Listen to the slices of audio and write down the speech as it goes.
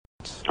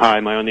Hi,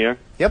 am I on the air?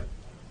 Yep.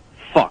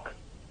 Fuck.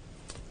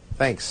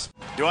 Thanks.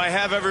 Do I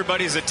have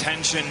everybody's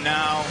attention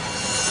now?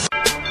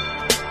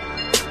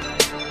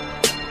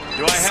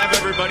 Do I have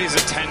everybody's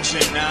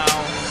attention now?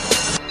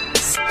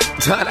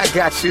 Don, I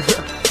got you.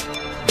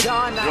 Do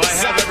I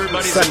have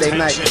everybody's Sunday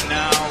attention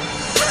night. now?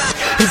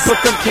 You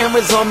put them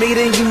cameras on me,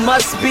 then you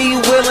must be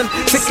willing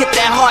to get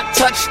that heart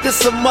touch.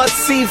 This a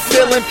must-see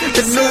feeling.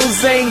 The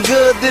news ain't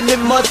good, then it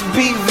must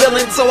be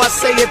villain. So I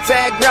say a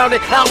tag grounded,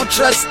 I don't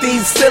trust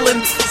these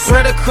ceilings.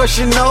 Spread across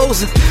your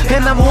nose,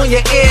 and I'm on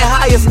your ear,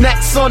 high as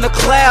necks on the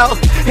cloud.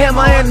 Am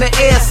I in the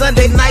air?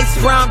 Sunday nights,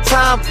 prime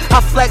time.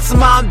 I flex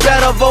mine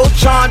better,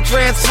 Voltron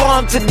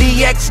transform to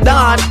DX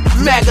Don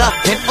Mega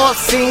and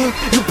Unseen.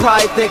 You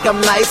probably think I'm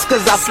nice,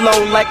 cause I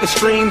flow like a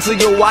stream to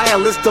your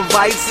wireless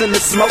device, and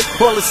the smoke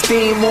full of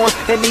steam on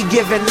any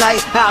given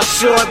night. I'll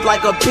short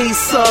like a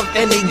piece of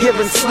any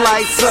given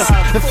slice.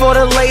 And for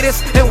the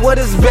latest and what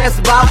is best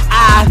about,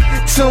 I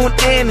tune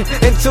in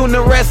and tune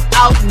the rest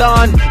out.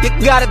 Don, you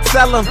gotta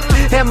tell them,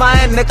 am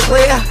I in the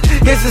clear?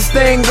 Is this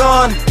thing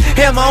on?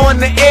 Am I on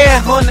the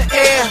air? On the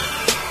air?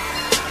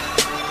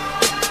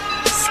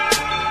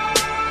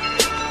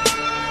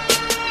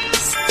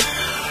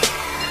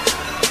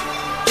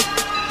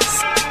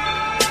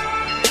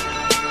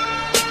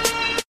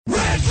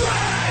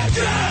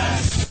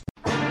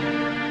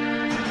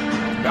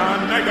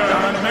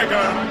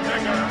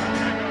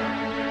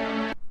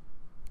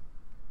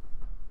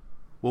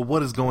 Well,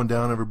 what is going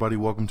down, everybody?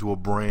 Welcome to a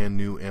brand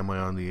new Am I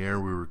on the Air?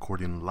 We're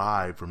recording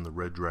live from the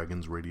Red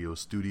Dragons Radio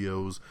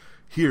Studios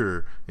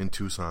here in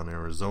Tucson,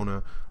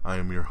 Arizona. I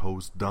am your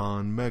host,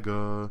 Don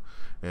Mega,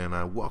 and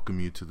I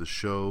welcome you to the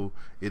show.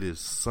 It is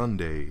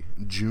Sunday,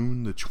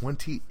 June the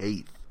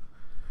 28th,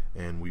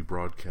 and we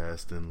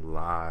broadcast in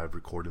live,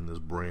 recording this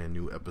brand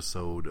new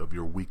episode of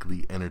your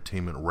weekly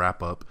entertainment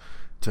wrap-up.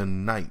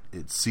 Tonight,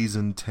 it's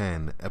Season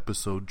 10,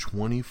 Episode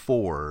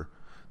 24.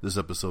 This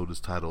episode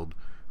is titled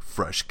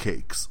Fresh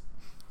Cakes.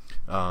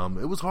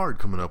 It was hard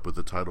coming up with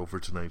the title for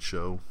tonight's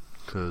show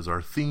because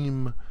our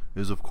theme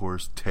is, of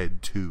course,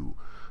 Ted 2,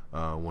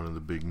 one of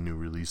the big new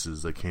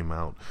releases that came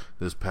out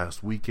this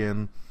past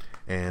weekend.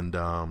 And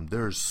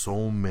there's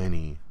so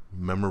many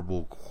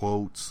memorable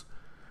quotes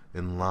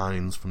and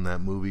lines from that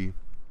movie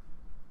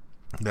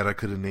that I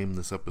could have named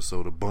this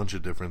episode a bunch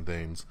of different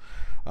things.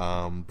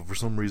 But for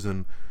some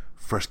reason,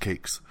 Fresh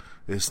Cakes,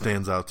 it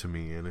stands out to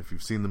me. And if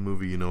you've seen the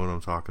movie, you know what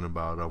I'm talking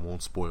about. I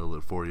won't spoil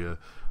it for you.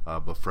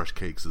 But Fresh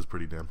Cakes is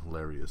pretty damn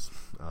hilarious.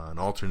 An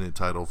alternate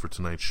title for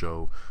tonight's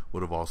show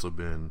would have also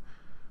been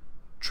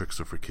Tricks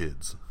Are for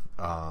Kids.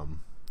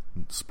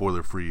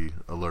 Spoiler-free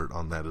alert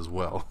on that as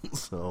well.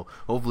 So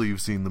hopefully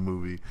you've seen the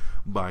movie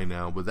by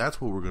now. But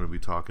that's what we're going to be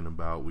talking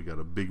about. We got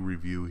a big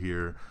review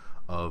here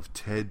of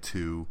Ted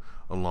 2,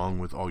 along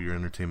with all your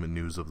entertainment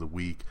news of the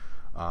week.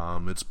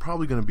 It's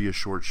probably going to be a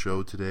short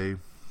show today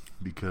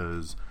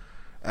because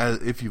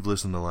if you've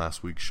listened to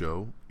last week's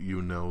show,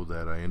 you know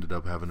that I ended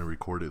up having to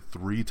record it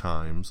 3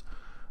 times.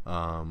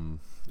 I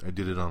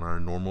did it on our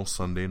normal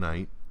Sunday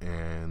night,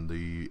 and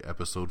the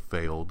episode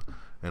failed,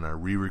 and I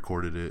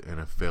re-recorded it,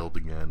 and it failed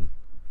again.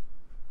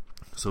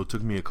 So it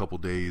took me a couple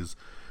days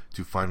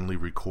to finally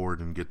record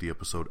and get the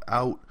episode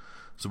out.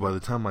 So by the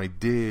time I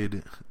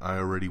did, I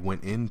already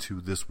went into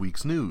this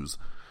week's news.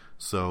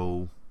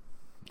 So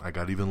I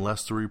got even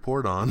less to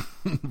report on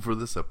for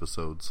this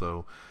episode.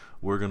 So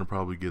we're going to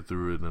probably get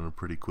through it in a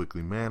pretty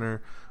quickly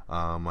manner.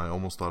 I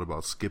almost thought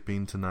about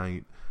skipping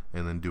tonight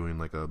and then doing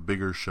like a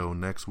bigger show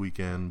next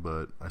weekend,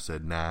 but I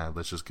said, nah,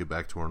 let's just get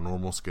back to our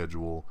normal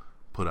schedule,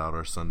 put out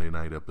our Sunday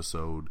night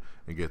episode,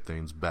 and get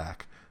things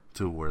back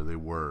to where they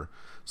were.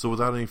 So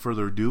without any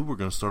further ado, we're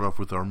going to start off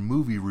with our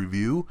movie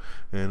review.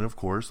 And of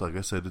course, like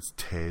I said, it's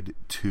Ted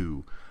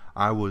 2.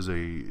 I was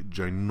a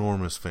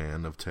ginormous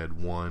fan of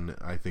Ted 1.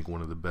 I think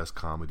one of the best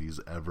comedies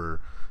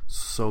ever.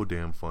 So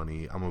damn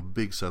funny. I'm a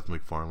big Seth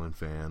MacFarlane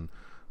fan.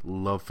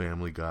 Love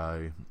Family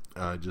Guy.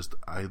 I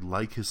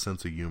like his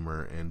sense of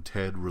humor, and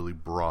Ted really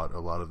brought a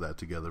lot of that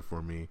together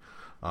for me.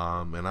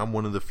 And I'm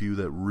one of the few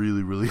that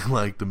really, really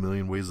liked A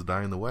Million Ways to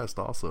Die in the West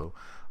also.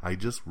 I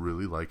just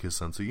really like his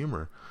sense of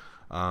humor.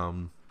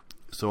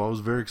 So I was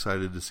very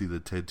excited to see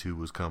that Ted 2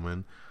 was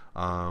coming.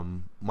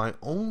 My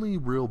only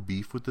real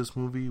beef with this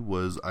movie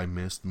was I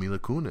missed Mila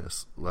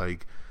Kunis.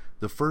 Like,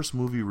 the first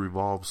movie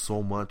revolved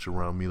so much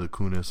around Mila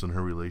Kunis and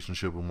her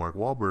relationship with Mark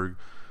Wahlberg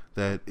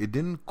that it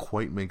didn't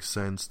quite make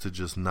sense to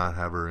just not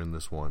have her in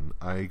this one.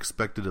 I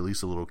expected at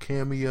least a little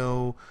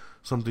cameo,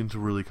 something to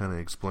really kind of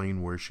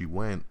explain where she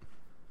went,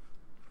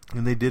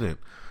 and they didn't.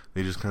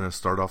 They just kind of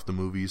start off the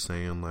movie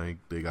saying, like,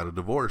 they got a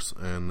divorce,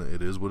 and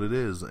it is what it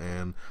is,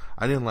 and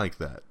I didn't like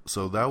that.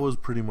 So that was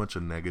pretty much a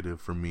negative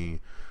for me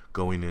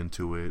going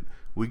into it.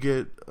 We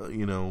get,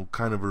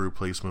 kind of a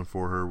replacement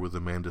for her with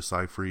Amanda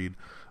Seyfried.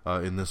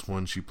 In this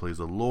one, she plays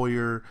a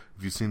lawyer.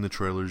 If you've seen the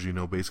trailers, you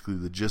know basically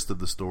the gist of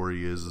the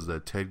story is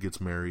that Ted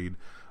gets married,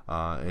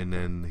 and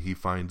then he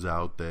finds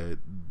out that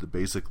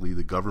basically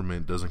the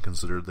government doesn't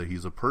consider that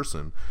he's a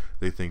person.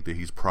 They think that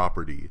he's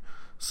property.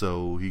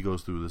 So he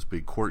goes through this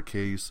big court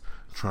case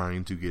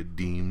trying to get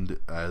deemed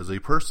as a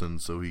person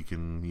so he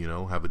can,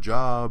 have a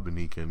job and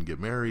he can get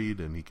married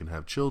and he can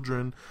have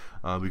children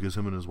because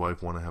him and his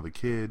wife want to have a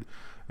kid,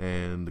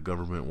 and the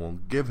government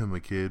won't give him a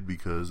kid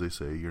because they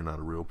say you're not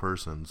a real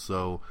person.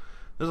 So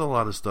there's a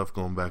lot of stuff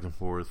going back and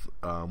forth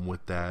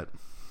with that.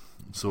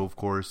 So, of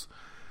course,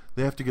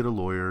 they have to get a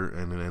lawyer,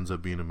 and it ends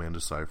up being Amanda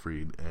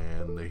Seyfried,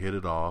 and they hit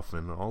it off,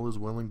 and all is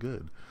well and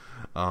good.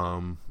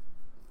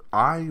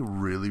 I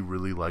really,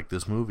 really like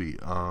this movie.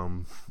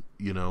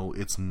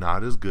 It's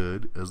not as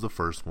good as the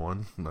first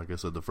one. Like I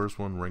said, the first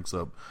one ranks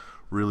up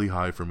really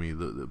high for me.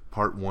 The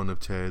part 1 of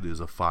Ted is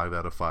a 5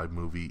 out of 5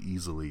 movie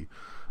easily.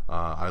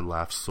 I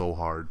laughed so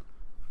hard.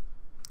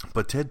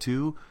 But Ted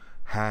 2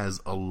 has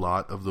a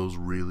lot of those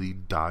really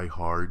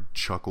die-hard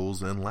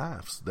chuckles and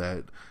laughs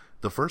that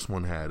the first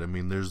one had. I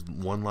mean, there's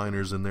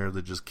one-liners in there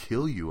that just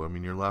kill you. I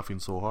mean, you're laughing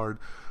so hard.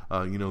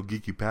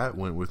 Geeky Pat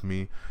went with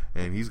me,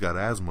 and he's got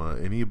asthma,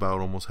 and he about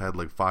almost had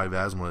like 5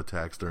 asthma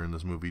attacks during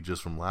this movie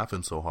just from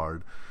laughing so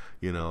hard.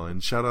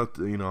 And shout out,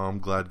 I'm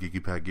glad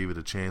Geeky Pat gave it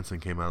a chance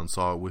and came out and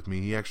saw it with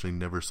me. He actually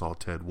never saw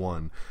Ted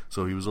 1,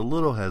 so he was a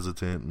little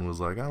hesitant and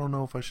was like, I don't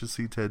know if I should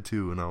see Ted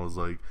 2, and I was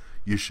like,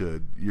 you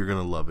should. You're going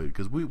to love it,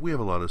 because we have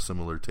a lot of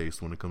similar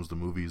taste when it comes to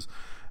movies,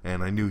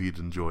 and I knew he'd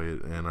enjoy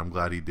it, and I'm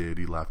glad he did.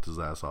 He laughed his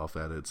ass off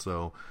at it,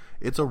 so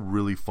it's a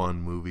really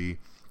fun movie.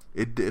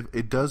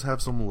 It does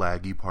have some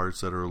laggy parts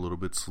that are a little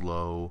bit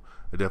slow.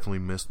 I definitely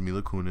missed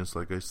Mila Kunis,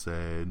 like I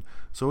said.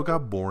 So it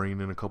got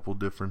boring in a couple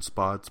different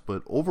spots.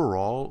 But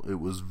overall, it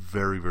was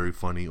very, very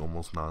funny,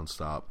 almost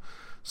nonstop.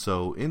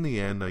 So in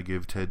the end, I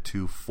give Ted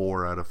 2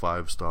 4 out of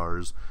 5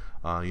 stars.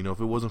 If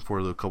it wasn't for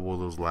a couple of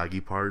those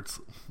laggy parts,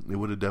 it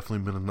would have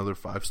definitely been another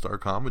 5-star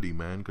comedy,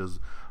 man, because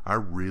I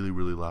really,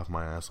 really laughed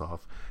my ass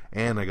off.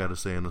 And I got to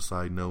say, on a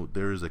side note,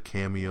 there is a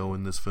cameo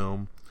in this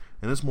film,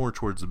 and it's more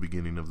towards the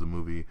beginning of the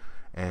movie,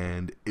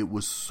 and it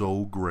was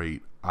so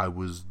great. I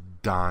was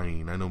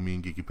dying. I know me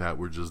and Geeky Pat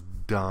were just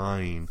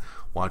dying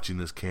watching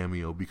this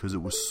cameo because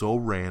it was so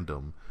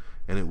random,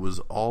 and it was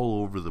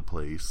all over the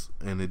place,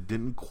 and it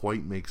didn't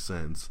quite make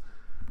sense,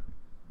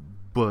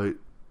 but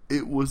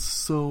it was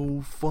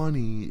so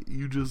funny.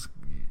 You just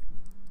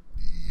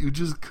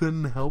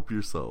couldn't help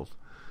yourself.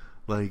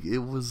 Like, it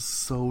was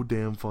so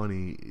damn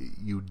funny.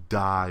 You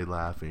die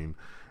laughing.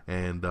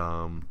 And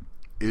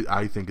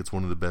I think it's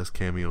one of the best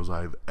cameos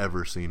I've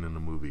ever seen in a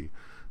movie.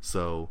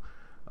 So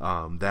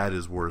that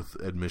is worth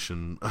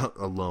admission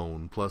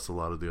alone, plus a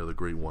lot of the other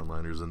great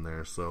one-liners in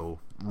there. So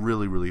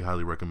really, really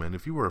highly recommend.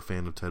 If you were a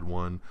fan of Ted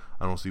 1,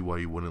 I don't see why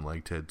you wouldn't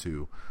like Ted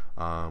 2.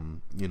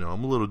 I'm a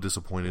little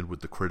disappointed with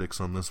the critics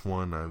on this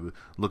one. I'm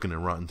looking at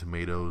Rotten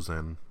Tomatoes,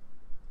 and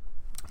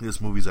this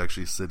movie's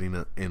actually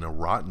sitting in a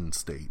rotten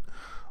state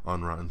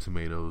on Rotten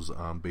Tomatoes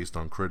based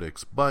on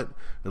critics, but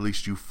at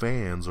least you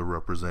fans are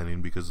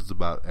representing, because it's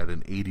about at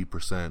an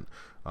 80%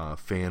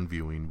 fan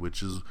viewing,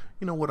 which is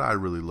what I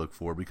really look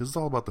for, because it's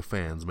all about the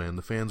fans, man.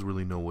 The fans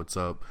really know what's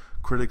up.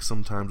 Critics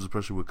sometimes,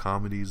 especially with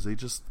comedies, they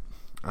just,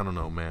 I don't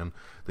know, man,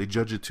 they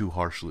judge it too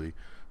harshly.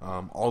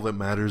 All that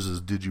matters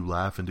is, did you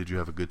laugh and did you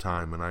have a good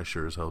time? And I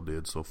sure as hell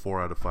did. So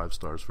 4 out of 5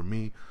 stars for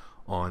me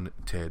on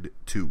Ted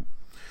 2.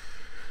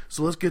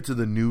 So let's get to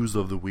the news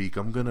of the week.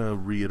 I'm going to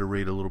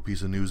reiterate a little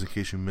piece of news in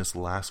case you missed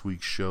last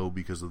week's show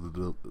because of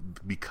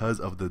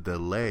the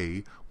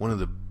delay. One of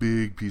the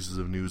big pieces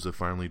of news that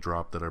finally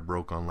dropped that I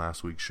broke on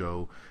last week's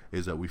show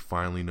is that we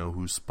finally know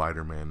who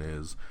Spider-Man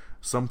is.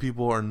 Some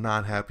people are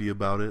not happy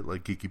about it,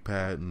 like Geeky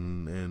Pat,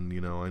 and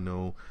I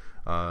know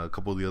a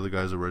couple of the other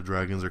guys at Red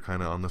Dragons are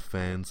kind of on the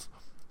fence.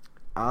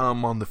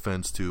 I'm on the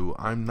fence too.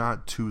 I'm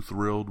not too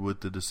thrilled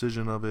with the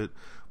decision of it,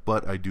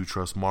 but I do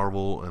trust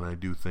Marvel, and I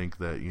do think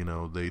that,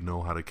 they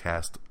know how to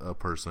cast a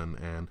person,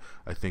 and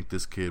I think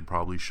this kid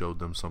probably showed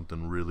them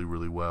something really,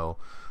 really well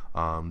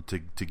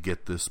to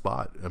get this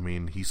spot. I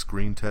mean, he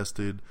screen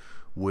tested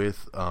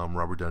with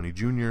Robert Downey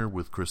Jr.,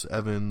 with Chris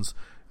Evans.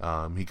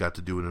 He got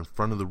to do it in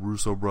front of the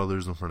Russo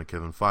brothers, in front of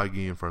Kevin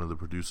Feige, in front of the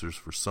producers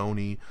for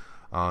Sony,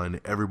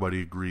 and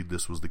everybody agreed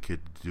this was the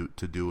kid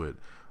to do it.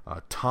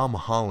 Tom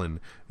Holland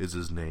is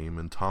his name,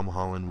 and Tom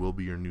Holland will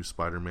be your new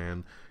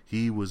Spider-Man.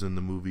 He was in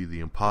the movie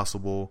The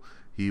Impossible.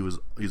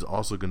 He's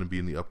also going to be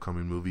in the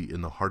upcoming movie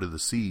In the Heart of the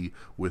Sea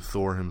with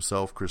Thor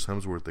himself, Chris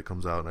Hemsworth, that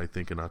comes out, I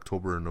think, in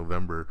October or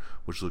November,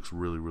 which looks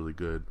really, really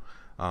good.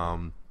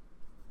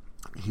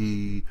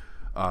 He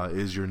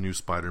is your new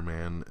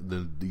Spider-Man.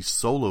 The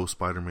solo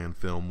Spider-Man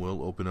film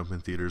will open up in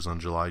theaters on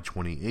July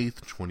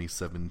 28th,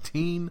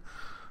 2017.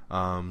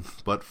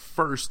 But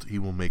first, he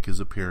will make his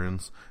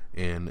appearance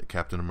in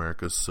Captain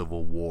America's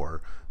Civil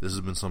War. This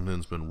has been something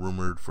that's been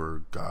rumored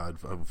for, God,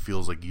 it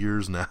feels like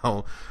years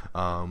now.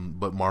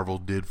 But Marvel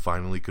did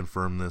finally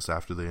confirm this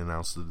after they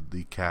announced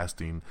the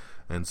casting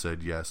and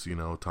said, yes,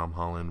 Tom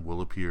Holland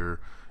will appear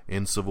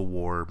in Civil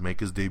War,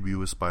 make his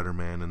debut as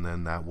Spider-Man, and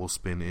then that will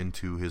spin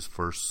into his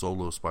first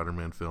solo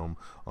Spider-Man film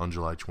on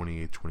July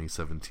 28,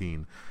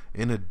 2017.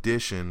 In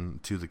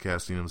addition to the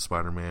casting of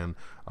Spider-Man,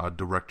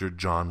 director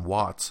John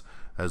Watts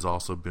has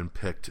also been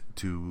picked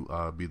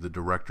to be the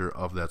director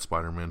of that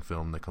Spider-Man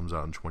film that comes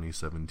out in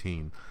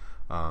 2017.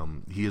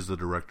 He is the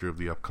director of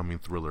the upcoming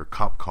thriller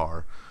Cop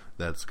Car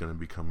that's going to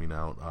be coming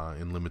out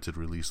in limited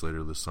release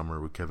later this summer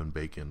with Kevin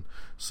Bacon.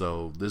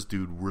 So this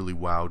dude really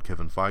wowed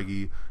Kevin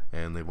Feige,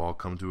 and they've all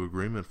come to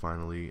agreement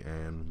finally,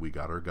 and we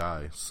got our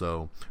guy.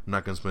 So I'm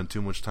not going to spend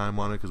too much time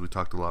on it because we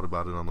talked a lot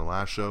about it on the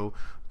last show,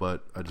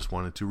 but I just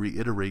wanted to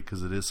reiterate,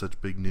 because it is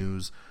such big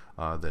news,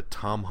 that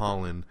Tom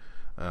Holland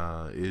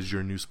is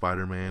your new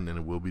Spider-Man, and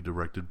it will be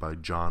directed by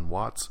John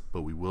Watts,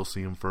 but we will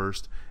see him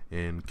first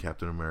in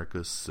Captain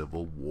America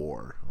Civil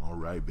War.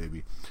 Alright,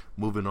 baby.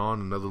 Moving on,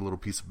 another little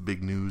piece of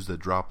big news that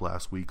dropped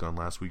last week on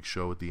last week's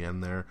show at the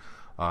end there,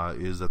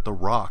 is that The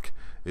Rock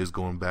is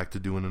going back to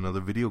doing another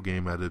video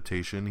game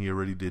adaptation. He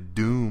already did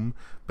Doom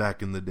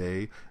back in the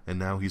day, and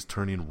now he's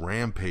turning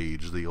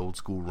Rampage, the old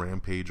school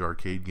Rampage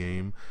arcade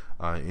game,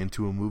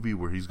 into a movie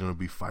where he's going to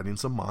be fighting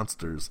some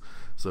monsters.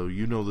 So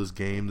you know this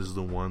game, this is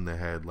the one that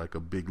had like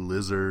a big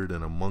lizard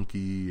and a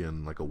monkey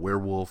and like a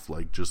werewolf,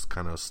 like just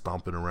kind of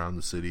stomping around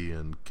the city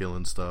and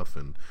killing stuff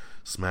and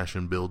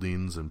smashing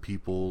buildings and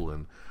people,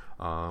 and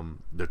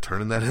they're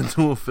turning that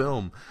into a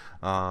film.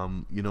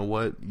 You know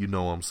what? You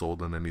know I'm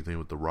sold on anything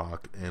with The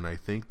Rock, and I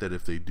think that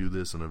if they do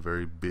this in a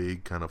very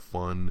big, kind of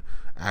fun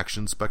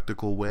action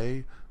spectacle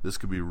way, this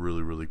could be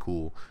really, really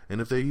cool. And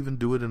if they even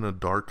do it in a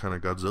dark kind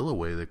of Godzilla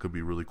way, that could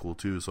be really cool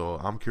too. So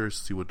I'm curious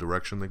to see what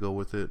direction they go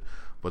with it.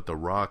 But The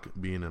Rock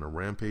being in a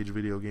Rampage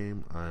video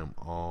game, I am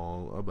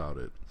all about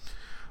it.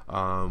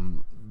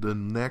 The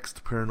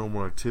next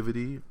Paranormal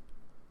Activity,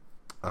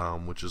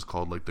 which is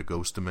called like the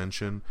Ghost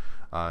Dimension,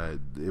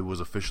 it was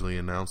officially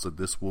announced that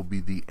this will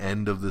be the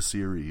end of the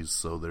series.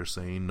 So they're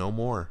saying no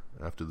more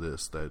after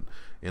this, that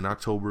in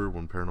October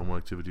when Paranormal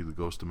Activity the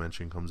Ghost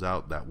Dimension comes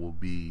out, that will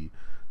be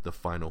the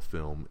final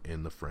film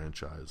in the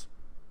franchise.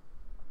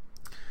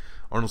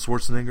 Arnold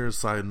Schwarzenegger has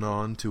signed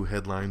on to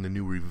headline the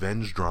new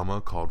revenge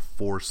drama called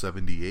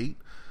 478,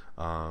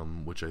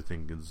 which I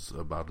think is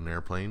about an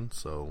airplane,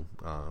 so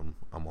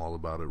I'm all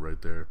about it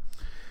right there.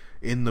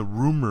 In the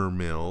rumor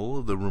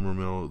mill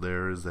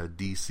there is that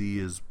DC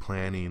is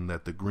planning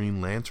that the Green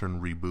Lantern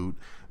reboot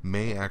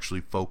may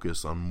actually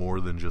focus on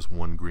more than just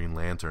one Green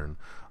Lantern.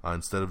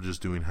 Instead of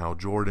just doing Hal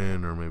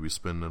Jordan or maybe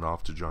spinning it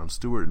off to John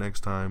Stewart next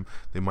time,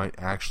 they might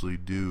actually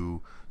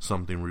do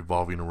something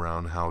revolving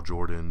around Hal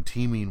Jordan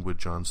teaming with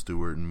John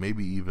Stewart and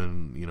maybe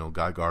even,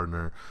 Guy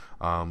Gardner,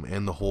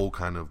 and the whole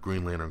kind of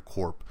Green Lantern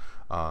Corp.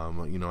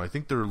 I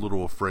think they're a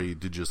little afraid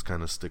to just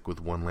kind of stick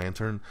with one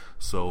lantern,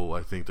 so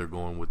I think they're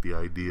going with the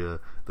idea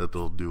that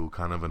they'll do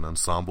kind of an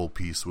ensemble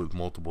piece with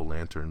multiple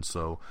lanterns.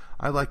 So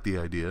I like the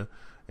idea,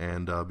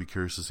 and be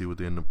curious to see what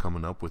they end up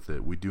coming up with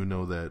it. We do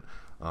know that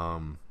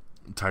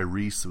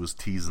Tyrese was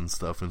teasing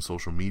stuff in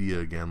social media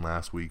again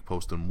last week,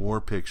 posting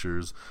more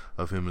pictures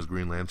of him as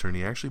Green Lantern.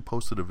 He actually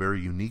posted a very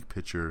unique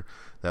picture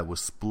that was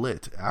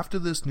split after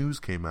this news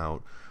came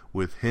out,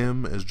 with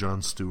him as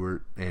John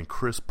Stewart and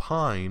Chris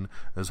Pine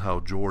as Hal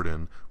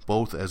Jordan,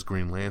 both as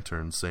Green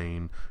Lantern,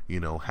 saying,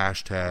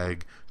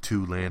 hashtag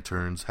 2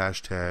 lanterns,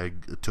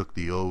 hashtag took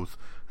the oath,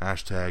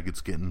 hashtag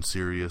it's getting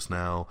serious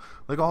now,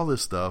 like all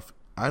this stuff.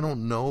 I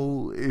don't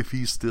know if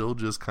he's still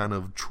just kind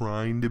of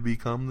trying to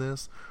become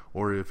this,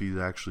 or if he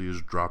actually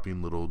is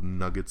dropping little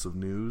nuggets of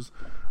news,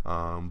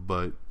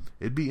 but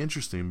it'd be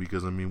interesting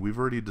because, we've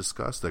already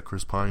discussed that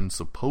Chris Pine's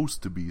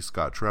supposed to be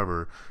Scott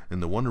Trevor in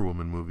the Wonder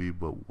Woman movie,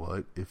 but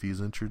what if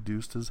he's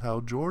introduced as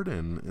Hal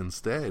Jordan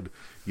instead?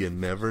 You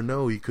never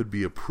know. He could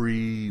be a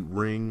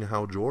pre-ring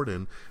Hal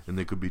Jordan, and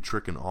they could be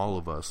tricking all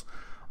of us.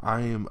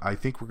 I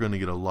think we're going to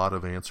get a lot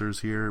of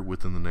answers here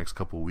within the next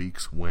couple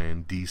weeks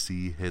when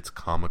DC hits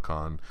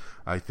Comic-Con.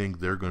 I think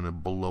they're going to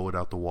blow it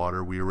out the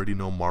water. We already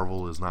know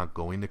Marvel is not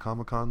going to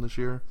Comic-Con this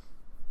year,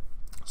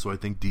 so I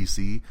think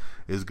DC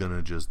is going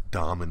to just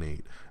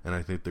dominate, and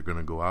I think they're going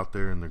to go out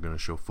there and they're going to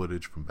show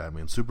footage from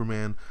Batman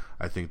Superman.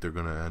 I think they're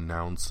going to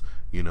announce,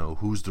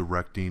 who's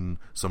directing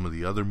some of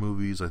the other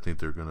movies. I think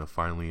they're going to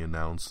finally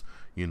announce,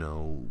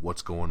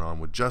 what's going on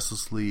with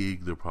Justice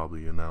League. They'll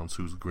probably announce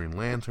who's Green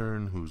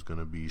Lantern, who's going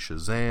to be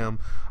Shazam.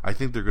 I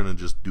think they're going to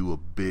just do a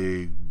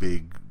big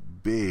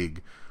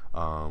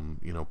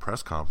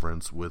press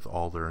conference with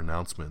all their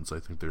announcements. I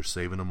think they're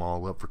saving them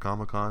all up for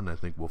Comic-Con. I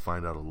think we'll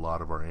find out a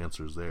lot of our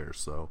answers there,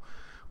 so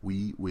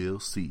we will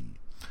see.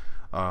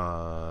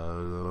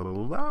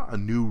 A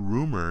new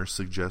rumor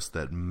suggests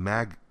that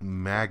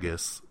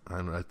Magus,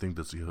 I think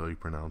that's how you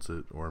pronounce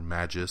it, or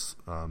Magus,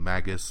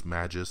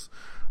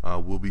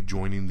 will be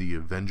joining the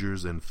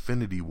Avengers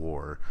Infinity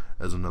War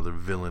as another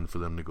villain for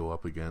them to go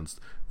up against.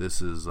 This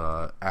is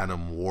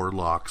Adam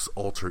Warlock's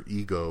alter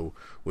ego,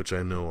 which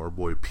I know our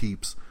boy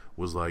Peeps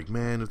was like,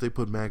 man, if they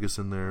put Magus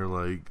in there,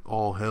 like,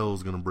 all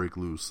hell's gonna break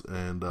loose.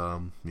 And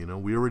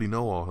we already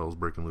know all hell's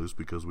breaking loose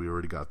because we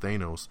already got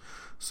Thanos.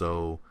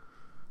 So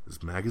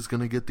is Magus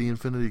gonna get the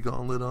Infinity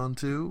Gauntlet on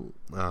too?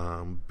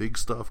 Big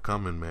stuff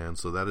coming, man.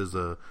 So that is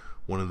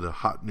one of the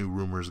hot new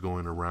rumors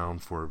going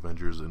around for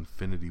Avengers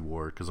Infinity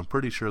War, because I'm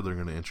pretty sure they're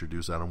going to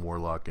introduce Adam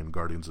Warlock in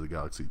Guardians of the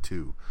Galaxy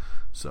 2.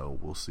 So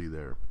we'll see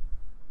there.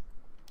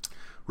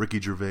 Ricky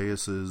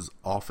Gervais's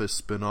Office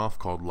spinoff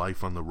called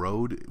Life on the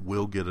Road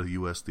will get a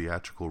U.S.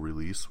 theatrical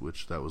release,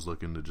 which that was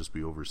looking to just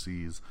be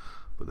overseas,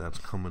 but that's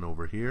coming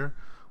over here.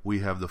 We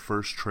have the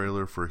first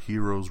trailer for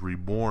Heroes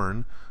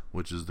Reborn,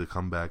 which is the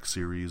comeback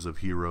series of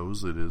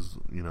Heroes. It is,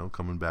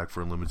 coming back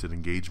for a limited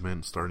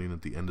engagement starting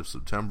at the end of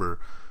September.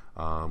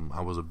 I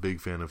was a big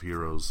fan of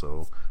Heroes,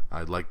 so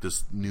I like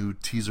this new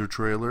teaser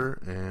trailer,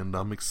 and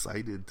I'm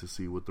excited to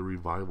see what the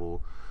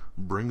revival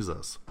brings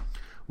us.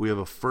 We have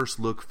a first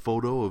look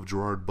photo of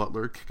Gerard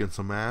Butler kicking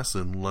some ass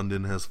in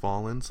London Has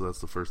Fallen, so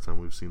that's the first time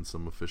we've seen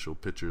some official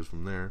pictures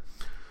from there.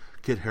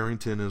 Kit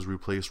Harington has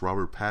replaced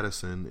Robert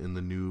Pattinson in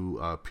the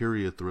new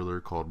period thriller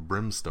called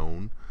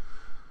Brimstone.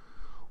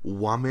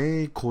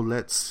 Wame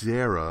Colette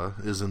Sierra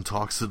is in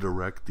talks to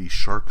direct the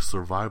shark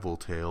survival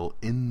tale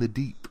In the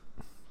Deep.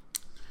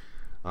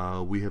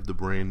 We have the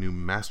brand new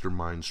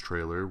Masterminds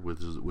trailer,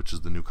 which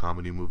is the new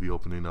comedy movie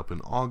opening up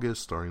in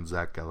August, starring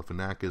Zach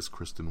Galifianakis,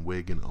 Kristen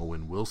Wiig, and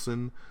Owen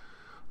Wilson.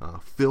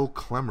 Phil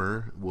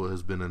Klemmer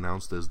has been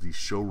announced as the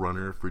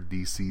showrunner for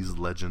DC's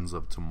Legends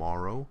of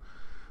Tomorrow.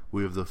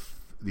 We have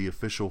the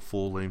official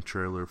full-length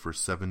trailer for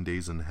 7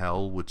 Days in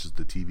Hell, which is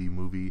the TV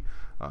movie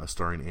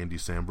starring Andy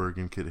Samberg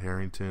and Kit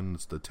Harington.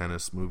 It's the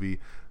tennis movie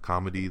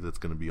comedy that's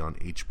going to be on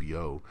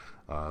HBO.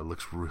 It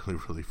looks really,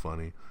 really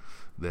funny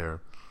there.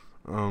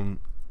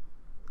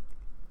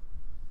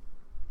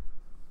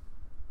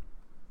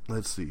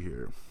 Let's see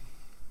here.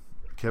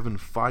 Kevin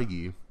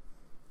Feige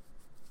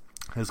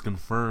has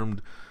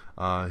confirmed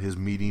his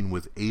meeting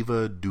with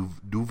Ava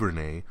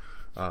DuVernay,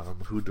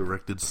 who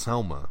directed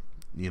Selma.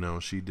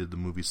 She did the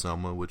movie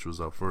Selma, which was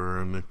up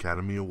for an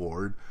Academy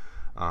Award.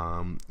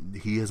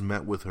 He has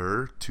met with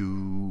her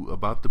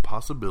about the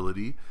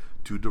possibility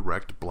to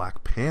direct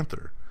Black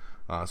Panther.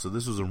 So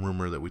this was a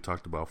rumor that we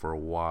talked about for a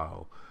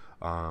while.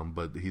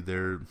 But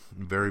they're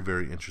very,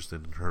 very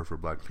interested in her for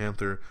Black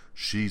Panther.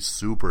 She's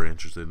super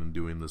interested in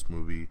doing this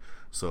movie.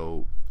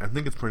 So I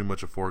think it's pretty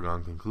much a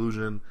foregone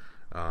conclusion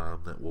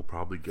that we'll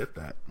probably get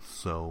that.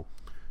 So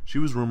she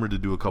was rumored to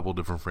do a couple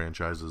different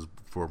franchises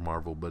for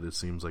Marvel, but it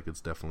seems like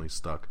it's definitely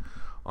stuck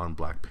on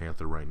Black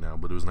Panther right now.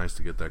 But it was nice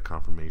to get that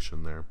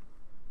confirmation there.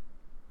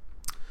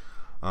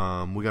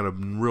 We got a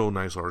real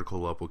nice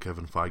article up with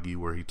Kevin Feige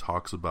where he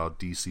talks about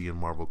DC and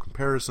Marvel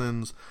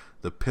comparisons,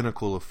 the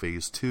pinnacle of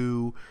Phase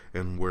 2,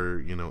 and where,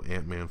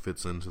 Ant-Man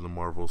fits into the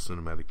Marvel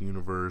Cinematic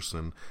Universe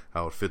and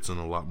how it fits in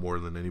a lot more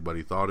than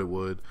anybody thought it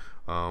would.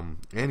 And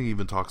he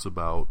even talks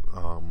about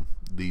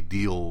the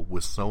deal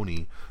with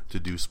Sony to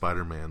do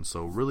Spider-Man.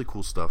 So really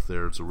cool stuff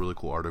there. It's a really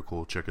cool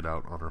article. Check it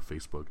out on our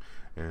Facebook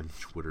and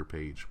Twitter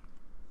page.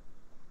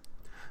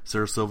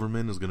 Sarah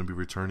Silverman is going to be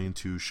returning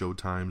to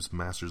Showtime's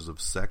Masters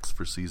of Sex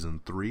for Season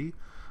 3.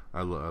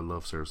 I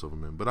love Sarah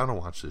Silverman, but I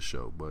don't watch this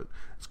show, but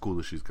it's cool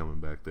that she's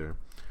coming back there.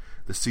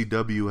 The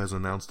CW has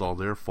announced all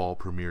their fall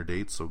premiere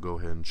dates, so go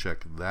ahead and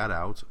check that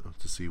out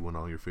to see when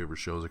all your favorite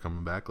shows are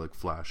coming back, like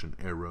Flash and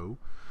Arrow.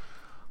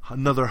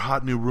 Another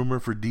hot new rumor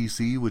for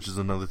DC, which is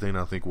another thing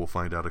I think we'll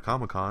find out at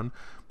Comic-Con,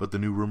 but the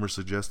new rumor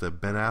suggests that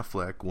Ben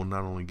Affleck will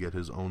not only get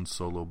his own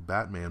solo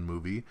Batman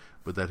movie,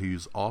 but that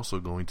he's also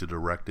going to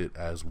direct it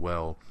as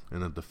well,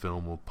 and that the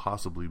film will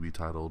possibly be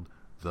titled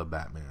The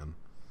Batman.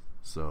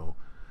 So,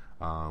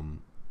 I've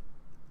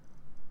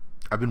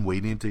been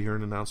waiting to hear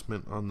an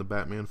announcement on the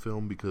Batman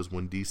film, because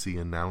when DC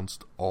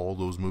announced all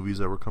those movies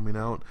that were coming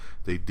out,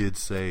 they did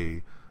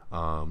say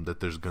that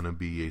there's going to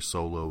be a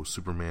solo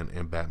Superman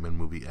and Batman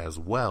movie as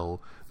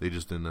well. They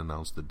just didn't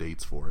announce the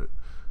dates for it.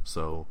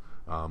 So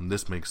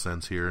this makes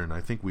sense here, and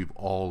I think we've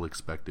all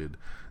expected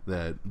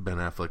that Ben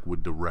Affleck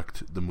would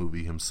direct the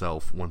movie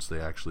himself once they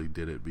actually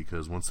did it,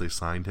 because once they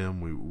signed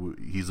him,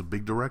 he's a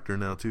big director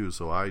now too,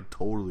 so I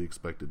totally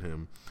expected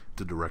him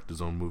to direct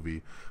his own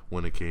movie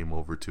when it came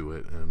over to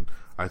it, and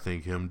I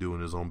think him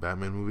doing his own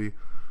Batman movie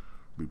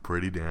would be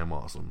pretty damn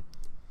awesome.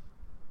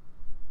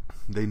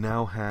 They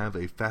now have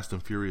a Fast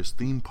and Furious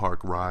theme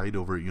park ride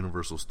over at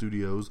Universal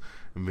Studios,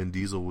 and Vin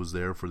Diesel was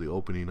there for the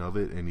opening of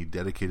it, and he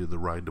dedicated the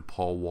ride to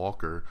Paul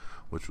Walker,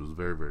 which was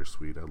very, very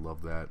sweet. I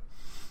love that.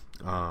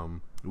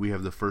 We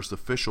have the first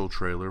official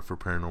trailer for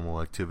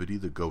Paranormal Activity,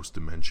 The Ghost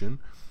Dimension.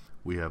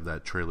 We have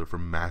that trailer for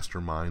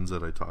Masterminds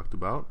that I talked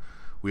about.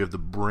 We have the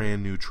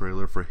brand new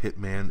trailer for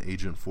Hitman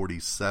Agent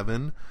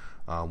 47,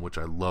 which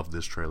I love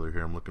this trailer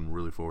here. I'm looking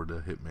really forward to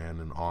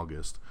Hitman in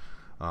August.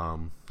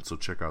 So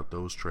check out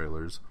those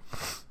trailers.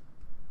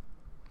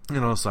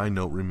 And on a side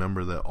note,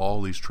 remember that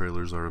all these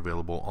trailers are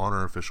available on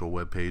our official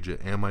webpage at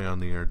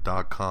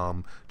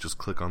amiontheair.com. Just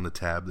click on the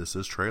tab that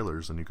says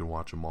trailers and you can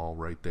watch them all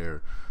right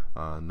there.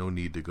 No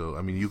need to go.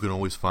 I mean, you can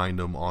always find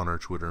them on our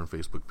Twitter and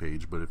Facebook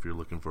page, but if you're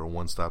looking for a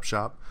one-stop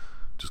shop,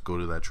 just go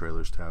to that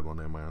trailers tab on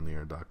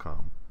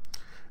amiontheair.com.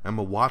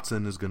 Emma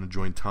Watson is going to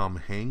join Tom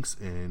Hanks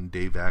in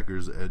Dave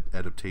Agger's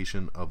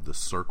adaptation of The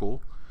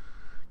Circle.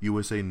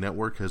 USA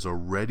Network has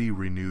already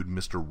renewed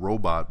Mr.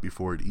 Robot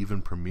before it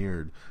even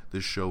premiered.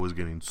 This show is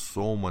getting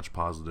so much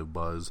positive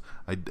buzz.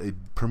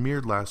 It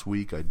premiered last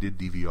week. I did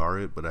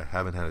DVR it, but I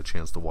haven't had a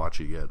chance to watch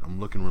it yet. I'm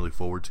looking really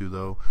forward to,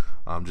 though,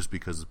 just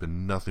because it's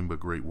been nothing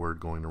but great word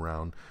going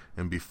around.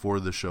 And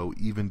before the show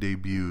even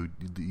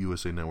debuted, the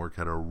USA Network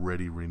had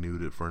already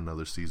renewed it for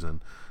another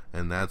season.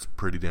 And that's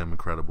pretty damn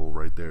incredible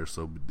right there.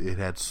 So it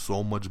had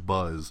so much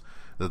buzz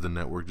that the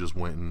network just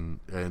went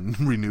and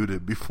renewed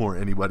it before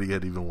anybody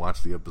had even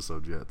watched the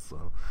episode yet.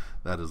 So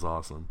that is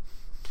awesome.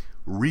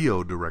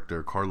 Rio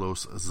director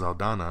Carlos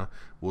Zaldana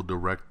will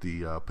direct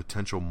the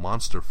potential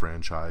monster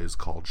franchise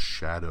called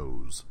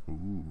Shadows.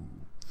 Ooh.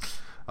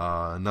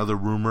 Another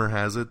rumor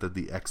has it that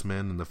the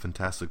X-Men and the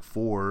Fantastic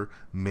Four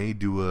may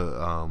do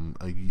a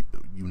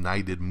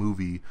united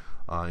movie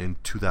in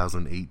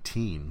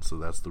 2018. So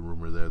that's the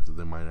rumor there, that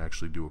they might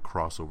actually do a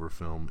crossover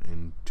film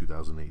in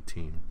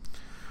 2018.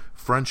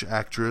 French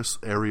actress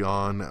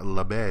Ariane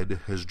Labed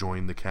has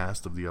joined the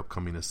cast of the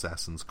upcoming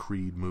Assassin's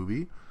Creed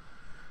movie.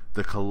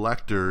 The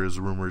Collector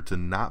is rumored to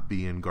not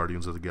be in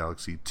Guardians of the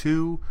Galaxy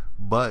 2,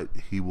 but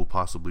he will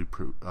possibly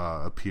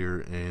appear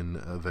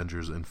in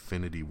Avengers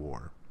Infinity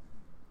War.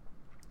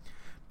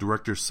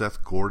 Director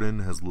Seth Gordon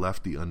has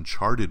left the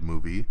Uncharted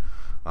movie.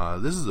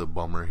 This is a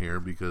bummer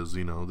here because,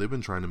 they've been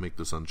trying to make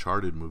this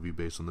Uncharted movie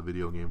based on the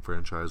video game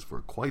franchise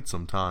for quite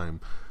some time.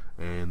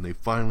 And they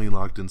finally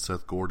locked in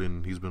Seth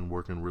Gordon. He's been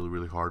working really,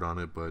 really hard on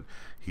it, but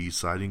he's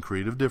citing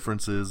creative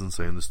differences and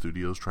saying the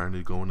studio's trying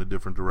to go in a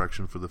different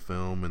direction for the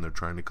film, and they're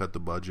trying to cut the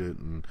budget,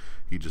 and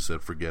he just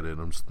said, forget it,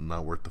 I'm just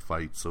not worth the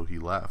fight, so he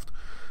left.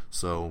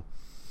 So,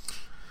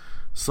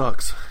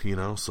 sucks,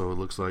 so it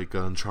looks like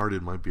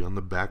Uncharted might be on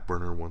the back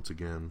burner once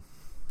again.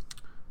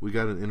 We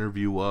got an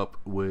interview up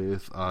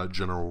with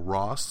General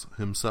Ross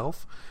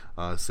himself,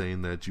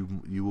 saying that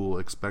you will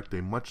expect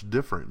a much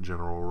different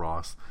General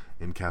Ross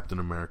in Captain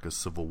America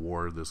Civil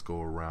War this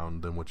go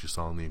around than what you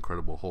saw in The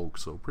Incredible Hulk.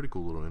 So pretty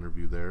cool little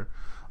interview there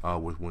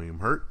with William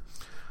Hurt.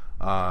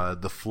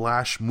 The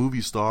Flash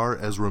movie star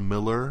Ezra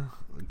Miller,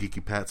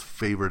 Geeky Pat's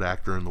favorite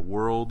actor in the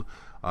world,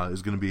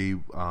 is going to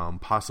be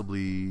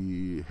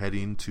possibly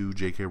heading to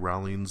J.K.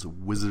 Rowling's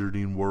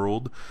Wizarding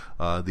World,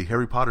 the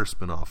Harry Potter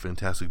spinoff,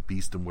 Fantastic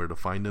Beasts and Where to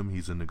Find Them.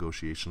 He's in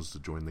negotiations to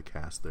join the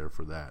cast there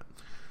for that.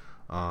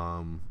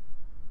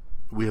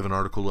 We have an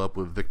article up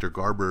with Victor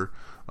Garber,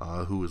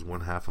 who is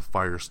one half of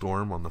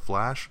Firestorm on The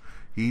Flash.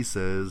 He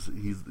says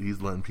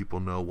he's letting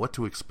people know what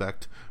to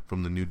expect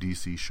from the new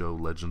DC show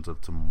Legends of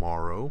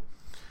Tomorrow.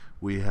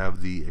 We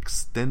have the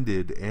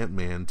extended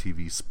Ant-Man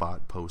TV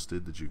spot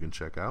posted that you can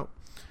check out.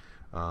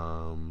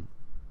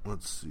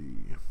 Let's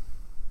see.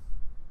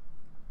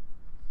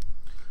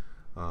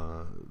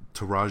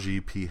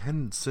 Taraji P.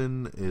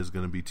 Henson is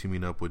going to be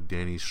teaming up with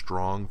Danny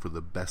Strong for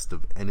The Best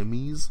of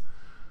Enemies.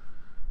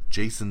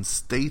 Jason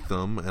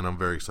Statham, and I'm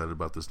very excited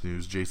about this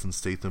news, Jason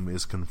Statham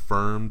is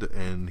confirmed,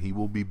 and he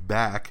will be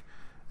back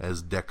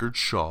as Deckard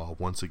Shaw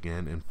once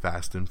again in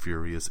Fast and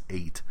Furious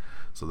 8.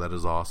 So that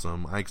is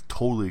awesome. I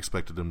totally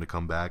expected him to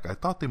come back. I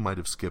thought they might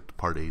have skipped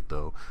part 8,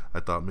 though.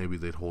 I thought maybe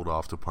they'd hold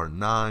off to part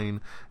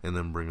 9 and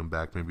then bring him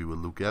back maybe with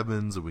Luke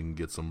Evans, and we can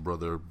get some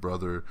brother,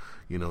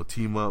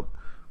 team up,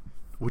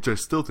 which I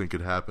still think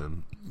could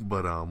happen.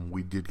 But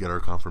we did get our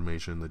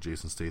confirmation that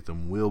Jason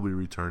Statham will be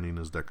returning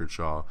as Deckard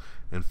Shaw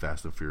in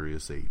Fast and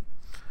Furious 8.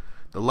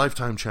 The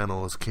Lifetime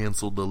channel has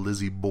canceled the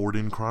Lizzie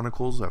Borden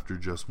Chronicles after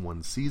just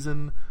one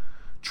season.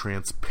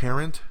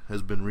 Transparent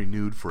has been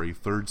renewed for a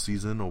third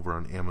season over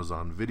on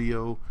Amazon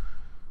Video.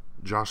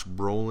 Josh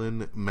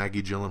Brolin,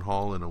 Maggie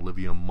Gyllenhaal, and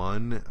Olivia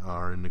Munn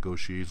are in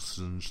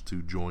negotiations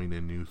to join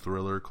a new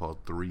thriller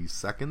called 3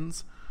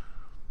 Seconds.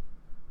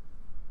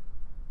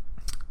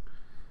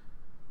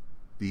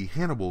 The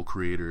Hannibal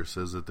creator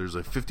says that there's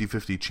a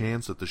 50-50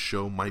 chance that the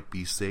show might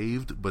be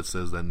saved, but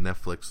says that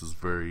Netflix is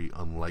very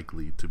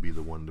unlikely to be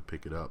the one to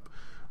pick it up.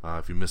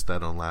 If you missed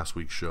that on last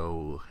week's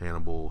show,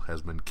 Hannibal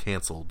has been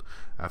canceled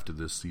after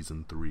this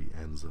season 3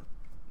 ends.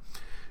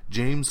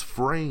 James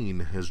Frain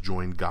has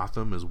joined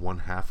Gotham as one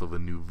half of a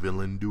new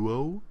villain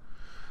duo.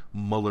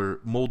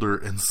 Mulder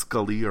and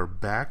Scully are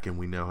back, and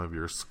we now have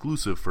your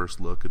exclusive first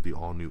look at the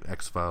all-new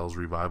X-Files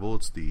revival.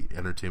 It's the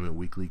Entertainment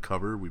Weekly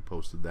cover. We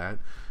posted that.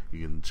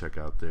 You can check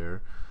out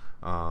there.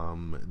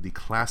 The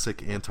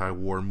classic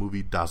anti-war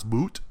movie Das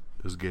Boot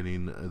is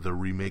getting the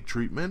remake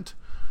treatment.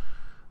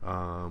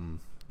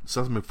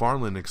 Seth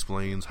MacFarlane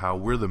explains how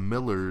We're the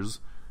Millers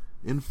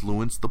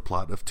influenced the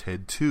plot of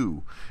Ted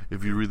 2.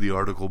 If you read the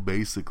article,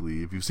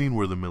 basically, if you've seen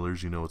We're the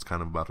Millers, you know it's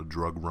kind of about a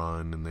drug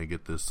run, and they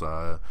get this,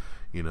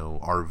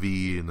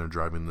 RV, and they're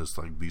driving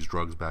these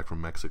drugs back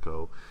from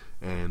Mexico.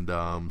 And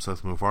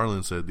Seth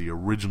MacFarlane said the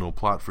original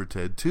plot for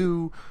Ted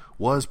 2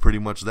 was pretty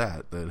much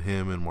that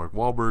him and Mark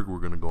Wahlberg were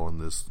going to go on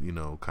this,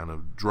 kind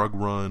of drug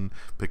run,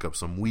 pick up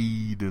some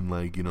weed,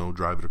 and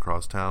drive it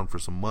across town for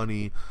some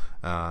money.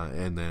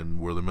 And then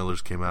We're the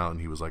Millers came out,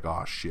 and he was like,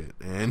 "Oh shit!"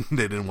 And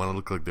they didn't want to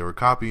look like they were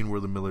copying We're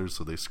the Millers,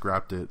 so they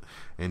scrapped it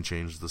and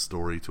changed the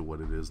story to what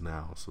it is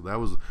now. So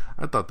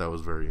I thought that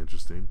was very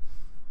interesting.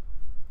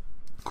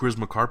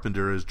 Charisma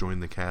Carpenter has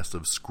joined the cast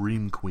of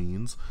Scream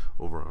Queens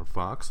over on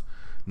Fox.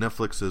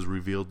 Netflix has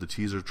revealed the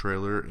teaser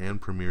trailer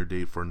and premiere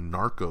date for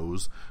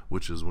Narcos,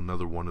 which is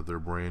another one of their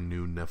brand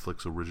new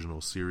Netflix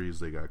original series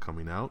they got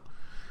coming out.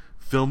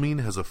 Filming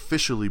has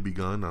officially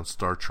begun on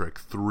Star Trek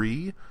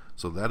 3,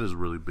 so that is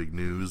really big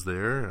news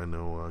there. I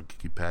know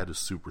Kiki Pat is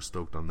super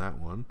stoked on that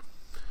one.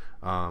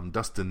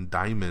 Dustin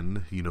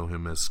Diamond, you know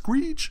him as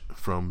Screech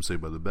from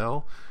Saved by the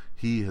Bell.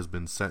 He has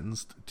been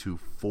sentenced to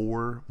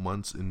 4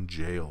 months in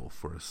jail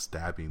for a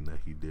stabbing that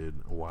he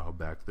did a while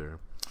back there.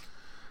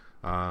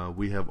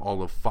 We have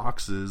all of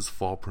Fox's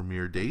fall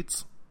premiere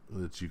dates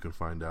that you can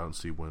find out and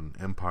see when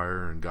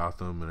Empire and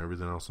Gotham and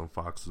everything else on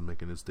Fox is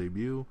making its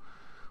debut.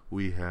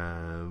 We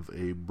have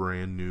a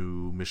brand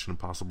new Mission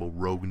Impossible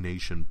Rogue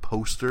Nation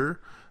poster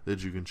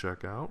that you can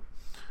check out.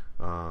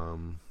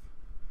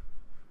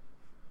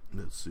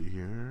 Let's see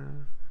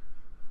here.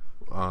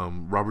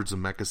 Robert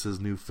Zemeckis'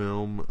 new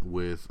film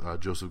with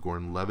Joseph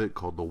Gordon-Levitt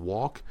called The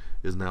Walk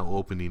is now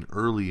opening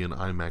early in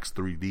IMAX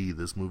 3D.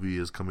 This movie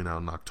is coming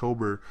out in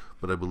October,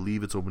 but I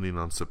believe it's opening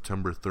on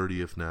September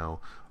 30th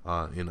now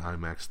in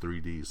IMAX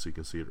 3D, so you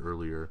can see it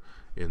earlier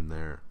in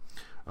there.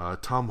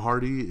 Tom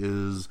Hardy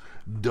is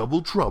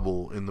double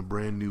trouble in the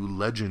brand new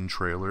Legend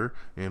trailer,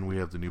 and we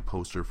have the new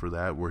poster for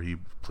that where he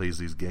plays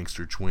these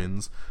gangster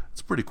twins.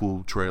 It's a pretty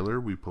cool trailer.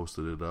 We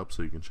posted it up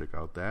so you can check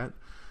out that.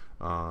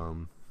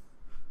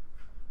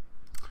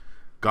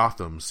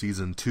 Gotham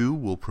Season 2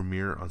 will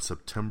premiere on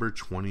September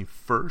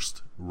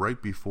 21st,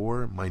 right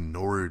before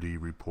Minority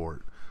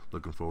Report.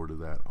 Looking forward to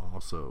that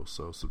also.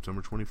 So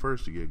September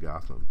 21st, you get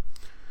Gotham.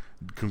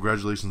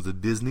 Congratulations to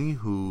Disney,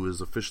 who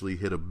has officially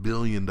hit $1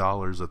 billion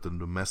at the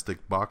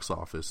domestic box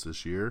office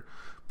this year,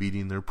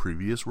 beating their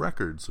previous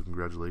record. So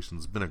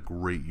congratulations. It's been a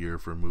great year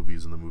for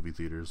movies in the movie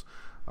theaters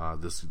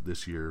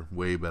this year.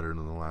 Way better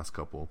than the last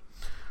couple.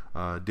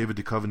 David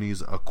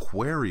Duchovny's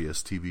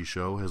Aquarius TV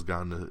show has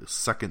gotten a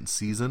second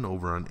season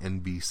over on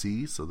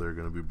NBC, so they're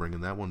going to be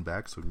bringing that one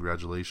back, so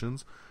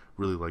congratulations.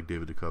 Really like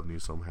David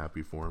Duchovny, so I'm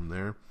happy for him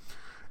there.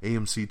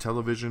 AMC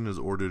Television has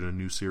ordered a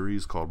new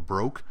series called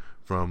Broke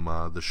from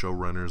the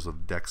showrunners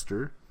of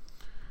Dexter.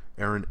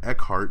 Aaron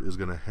Eckhart is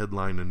going to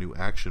headline a new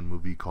action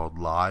movie called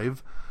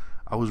Live.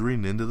 I was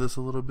reading into this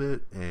a little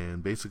bit,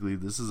 and basically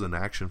this is an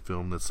action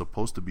film that's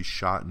supposed to be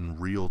shot in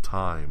real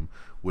time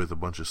with a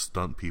bunch of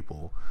stunt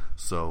people.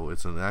 So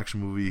it's an action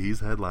movie,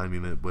 he's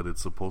headlining it, but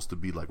it's supposed to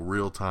be like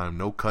real time,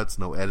 no cuts,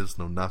 no edits,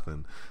 no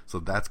nothing. So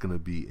that's going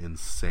to be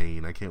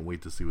insane. I can't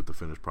wait to see what the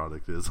finished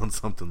product is on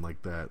something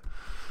like that.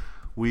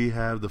 We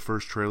have the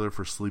first trailer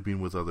for Sleeping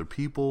with Other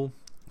People,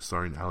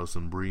 starring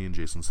Alison Brie and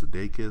Jason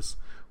Sudeikis.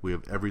 We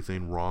have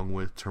Everything Wrong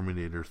With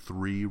Terminator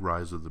 3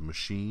 Rise of the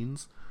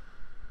Machines.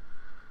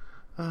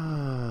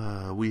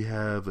 We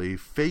have a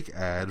fake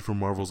ad for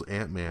Marvel's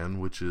Ant-Man,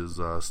 which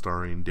is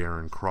starring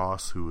Darren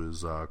Cross, who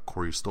is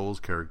Corey Stoll's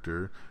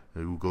character,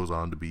 who goes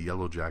on to be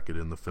Yellow Jacket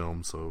in the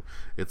film. So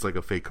it's like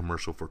a fake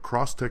commercial for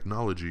Cross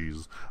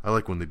Technologies. I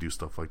like when they do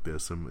stuff like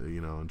this and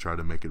and try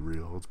to make it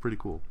real. It's pretty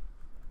cool.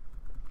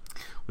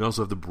 We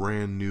also have the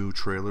brand new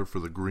trailer for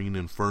The Green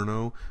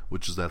Inferno,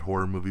 which is that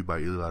horror movie by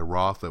Eli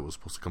Roth that was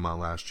supposed to come out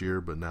last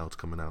year, but now it's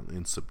coming out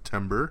in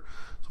September.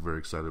 So very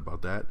excited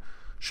about that.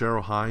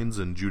 Cheryl Hines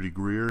and Judy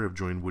Greer have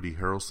joined Woody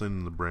Harrelson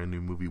in the brand new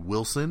movie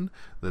Wilson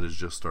that has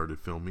just started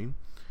filming.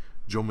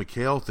 Joe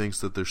McHale thinks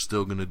that they're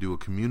still going to do a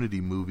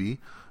Community movie,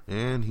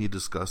 and he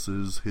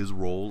discusses his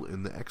role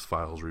in the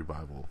X-Files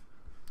revival.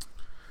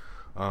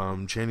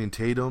 Channing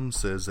Tatum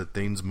says that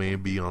things may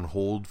be on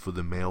hold for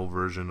the male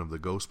version of the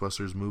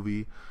Ghostbusters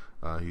movie.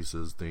 He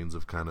says things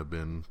have kind of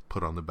been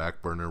put on the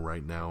back burner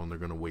right now, and they're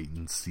going to wait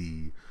and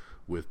see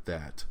with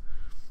that.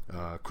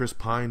 Chris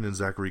Pine and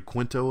Zachary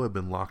Quinto have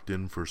been locked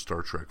in for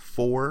Star Trek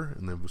 4,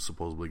 and they've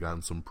supposedly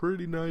gotten some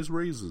pretty nice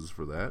raises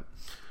for that.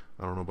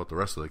 I don't know about the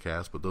rest of the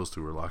cast, but those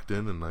two are locked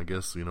in, and I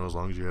guess, as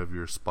long as you have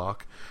your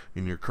Spock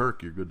and your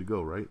Kirk, you're good to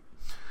go, right?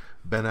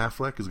 Ben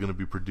Affleck is going to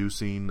be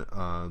producing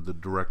the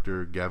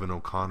director Gavin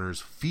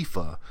O'Connor's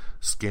FIFA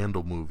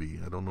scandal movie.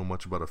 I don't know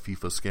much about a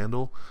FIFA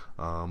scandal,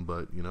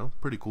 but,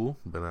 pretty cool.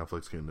 Ben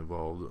Affleck's getting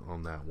involved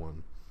on that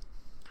one.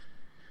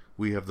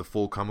 We have the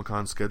full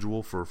Comic-Con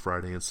schedule for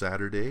Friday and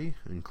Saturday,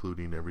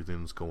 including everything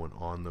that's going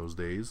on those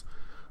days.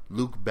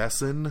 Luc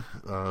Besson,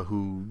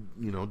 who,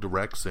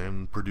 directs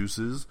and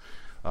produces,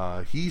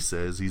 he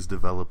says he's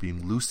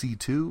developing Lucy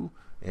 2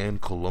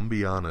 and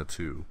Columbiana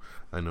 2.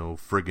 I know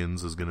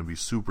Friggins is going to be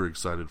super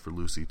excited for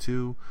Lucy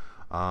 2.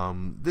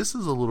 This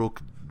is a little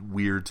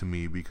weird to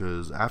me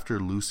because after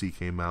Lucy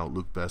came out,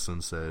 Luc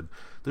Besson said,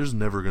 there's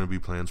never going to be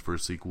plans for a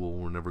sequel.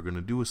 We're never going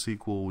to do a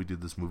sequel. We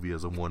did this movie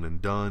as a one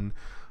and done.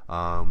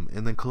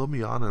 And then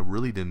Columbiana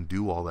really didn't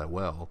do all that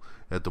well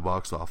at the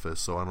box office,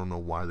 so I don't know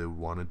why they would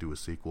want to do a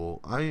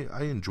sequel.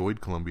 I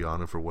enjoyed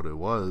Columbiana for what it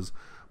was,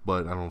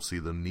 but I don't see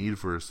the need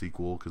for a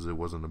sequel because it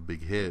wasn't a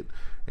big hit.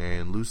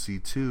 And Lucy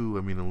 2,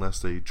 unless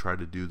they try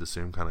to do the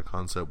same kind of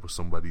concept with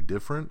somebody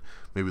different,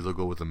 maybe they'll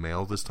go with a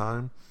male this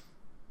time.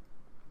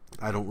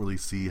 I don't really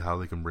see how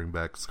they can bring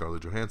back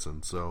Scarlett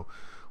Johansson, so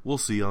we'll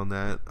see on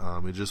that.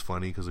 It's just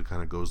funny because it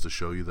kind of goes to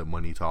show you that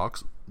money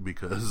talks,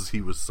 because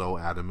he was so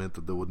adamant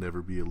that there would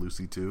never be a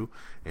Lucy 2,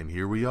 and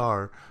here we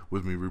are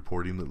with me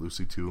reporting that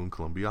Lucy 2 and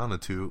Columbiana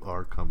 2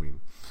 are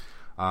coming.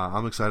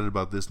 I'm excited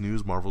about this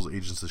news. Marvel's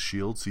Agents of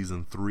S.H.I.E.L.D.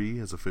 Season 3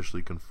 has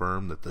officially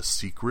confirmed that the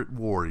Secret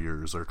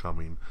Warriors are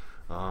coming.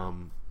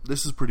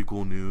 This is pretty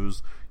cool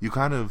news. You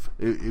kind of,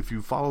 if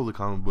you follow the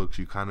comic books,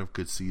 you kind of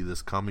could see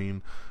this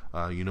coming.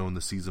 In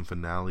the season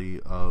finale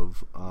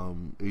of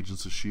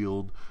Agents of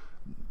S.H.I.E.L.D.,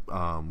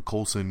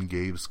 Coulson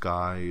gave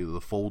Skye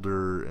the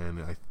folder,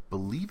 and I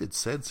believe it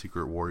said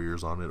Secret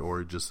Warriors on it, or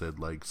it just said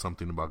like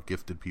something about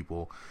gifted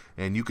people,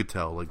 and you could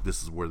tell like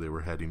this is where they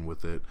were heading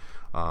with it.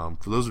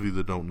 For those of you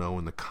that don't know,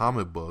 in the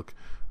comic book,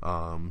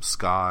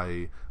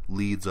 Skye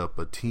leads up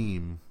a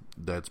team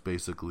that's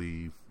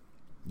basically,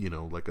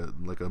 like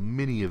a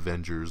mini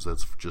Avengers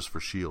that's just for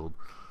S.H.I.E.L.D.,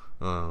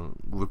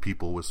 with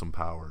people with some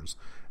powers,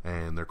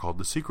 and they're called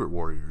the Secret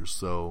Warriors.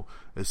 So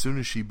as soon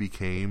as she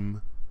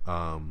became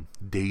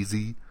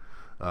Daisy,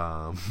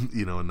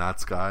 and not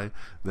Skye,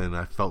 then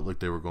I felt like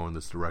they were going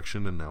this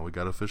direction, and now we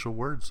got official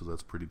word, so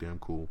that's pretty damn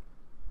cool.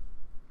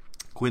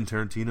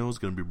 Quentin Tarantino is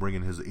going to be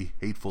bringing his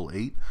Hateful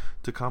Eight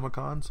to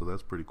Comic-Con, so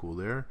that's pretty cool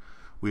there.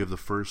 We have the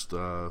first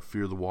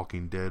Fear the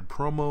Walking Dead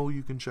promo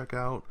you can check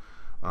out.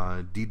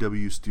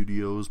 DW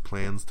Studios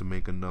plans to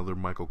make another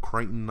Michael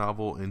Crichton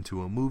novel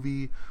into a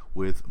movie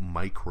with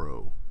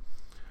Micro.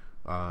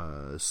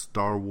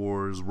 Star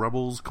Wars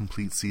Rebels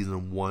Complete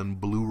Season 1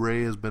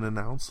 Blu-ray has been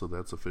announced, so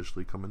that's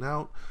officially coming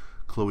out.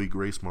 Chloe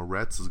Grace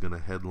Moretz is going to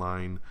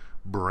headline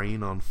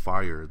Brain on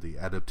Fire, the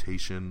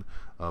adaptation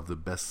of the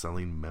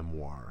best-selling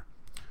memoir.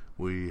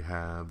 We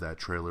have that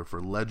trailer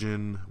for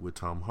Legend with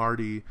Tom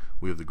Hardy.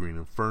 We have the Green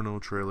Inferno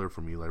trailer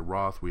from Eli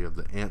Roth. We have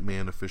the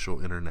Ant-Man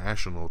official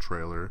international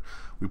trailer.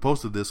 We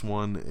posted this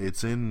one.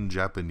 It's in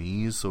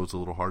Japanese, so it's a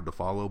little hard to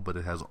follow, but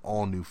it has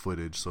all new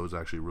footage, so it's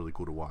actually really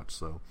cool to watch.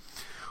 So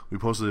we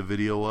posted a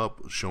video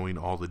up showing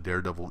all the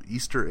Daredevil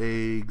Easter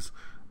eggs,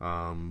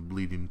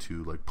 leading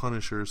to like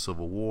Punisher,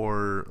 Civil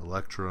War,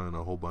 Elektra, and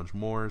a whole bunch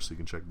more, so you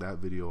can check that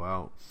video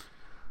out.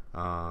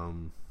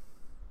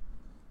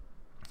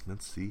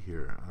 Let's see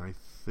here. I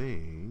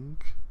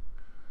think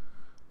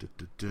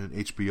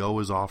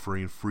HBO is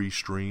offering free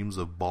streams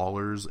of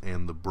Ballers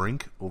and The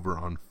Brink over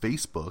on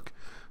Facebook,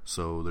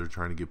 so they're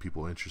trying to get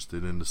people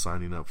interested into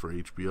signing up for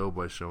HBO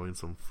by showing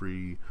some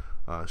free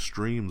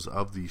streams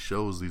of these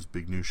shows, these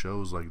big new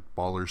shows like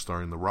Ballers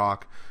starring The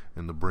Rock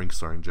and The Brink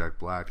starring Jack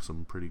Black.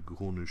 Some pretty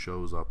cool new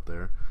shows up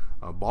there.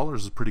 Ballers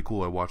is pretty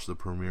cool. I watched the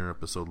premiere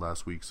episode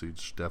last week, so you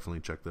should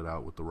definitely check that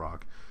out with The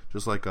Rock.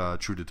 Just like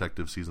True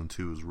Detective Season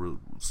 2 is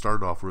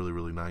started off really,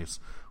 really nice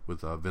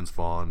with Vince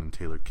Vaughn and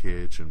Taylor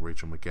Kitsch and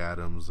Rachel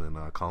McAdams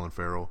and Colin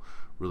Farrell.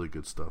 Really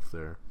good stuff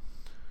there.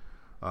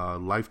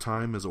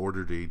 Lifetime has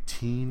ordered a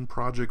Teen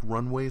Project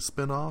Runway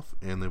spinoff,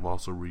 and they've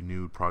also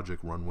renewed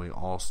Project Runway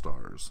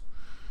All-Stars.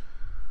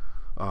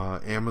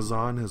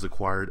 Amazon has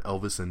acquired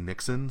Elvis and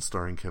Nixon,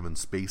 starring Kevin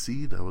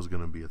Spacey. That was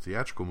going to be a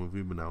theatrical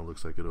movie, but now it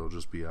looks like it'll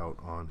just be out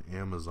on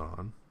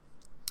Amazon.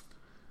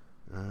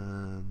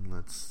 And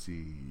let's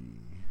see.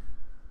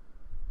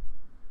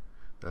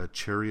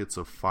 Chariots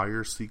of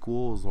Fire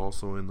sequel is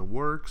also in the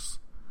works.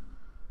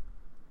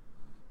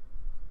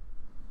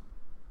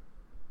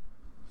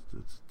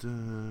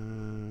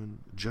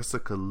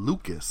 Jessica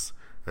Lucas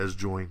has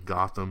joined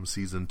Gotham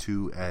Season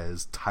 2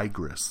 as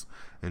Tigress,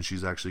 and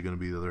she's actually going to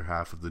be the other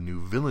half of the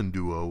new villain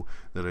duo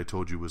that I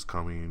told you was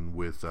coming,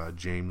 with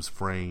James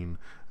Frain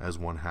as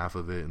one half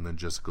of it, and then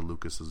Jessica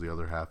Lucas as the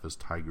other half as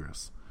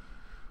Tigress.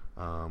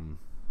 And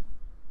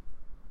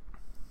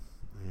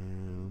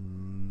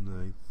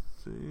I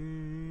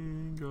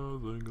think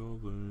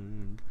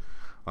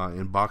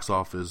in box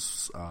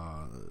office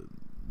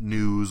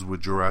news,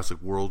 with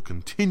Jurassic World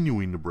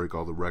continuing to break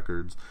all the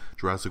records,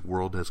 Jurassic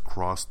World has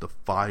crossed the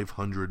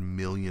 $500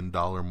 million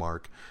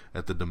mark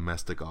at the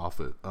domestic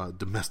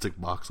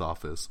box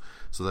office.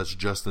 So that's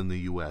just in the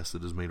U.S.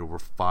 It has made over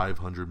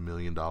 $500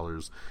 million.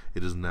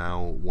 It is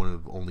now one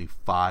of only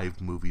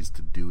 5 movies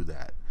to do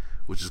that,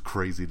 which is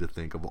crazy to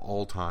think. Of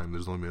all time,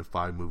 there's only been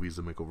 5 movies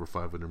that make over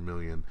 $500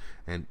 million,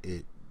 and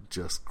it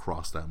just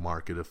crossed that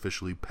mark. It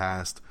officially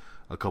passed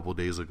a couple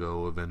days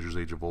ago Avengers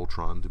Age of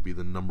Ultron to be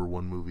the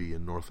 #1 movie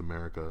in North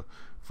America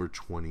for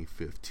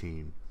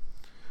 2015,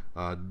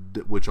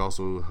 which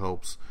also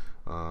helps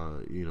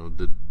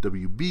the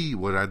WB.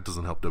 Well, that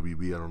doesn't help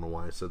WB. I don't know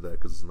why I said that,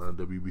 because it's not a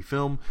WB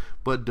film,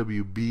 but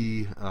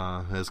WB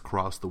has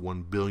crossed the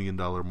 $1 billion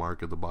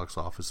mark at the box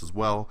office as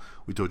well.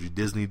 We told you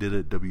Disney did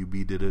it,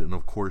 WB did it, and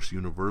of course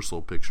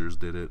Universal Pictures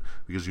did it,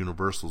 because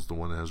Universal's the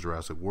one that has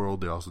Jurassic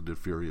World. They also did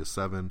Furious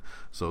 7,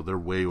 so they're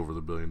way over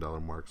the $1 billion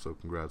mark, so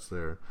congrats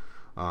there.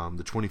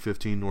 The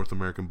 2015 North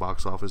American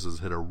box office has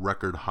hit a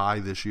record high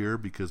this year,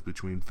 because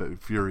between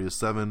Furious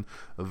 7,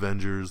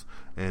 Avengers,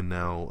 and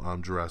now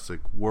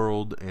Jurassic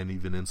World, and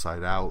even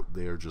Inside Out,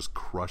 they are just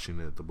crushing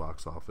it at the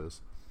box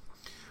office.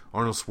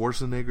 Arnold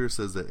Schwarzenegger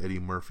says that Eddie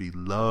Murphy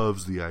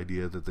loves the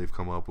idea that they've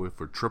come up with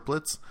for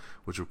Triplets,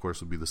 which of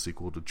course would be the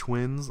sequel to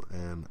Twins,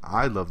 and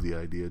I love the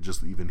idea,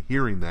 just even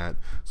hearing that,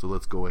 so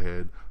let's go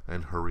ahead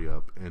and hurry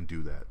up and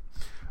do that.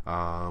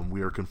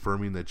 We are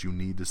confirming that you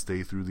need to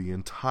stay through the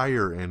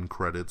entire end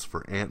credits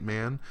for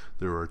Ant-Man.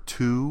 There are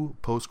 2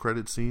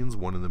 post-credit scenes,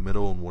 one in the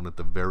middle and one at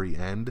the very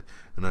end,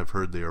 and I've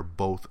heard they are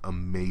both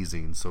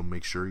amazing, so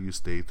make sure you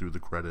stay through the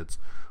credits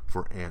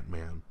for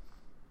Ant-Man.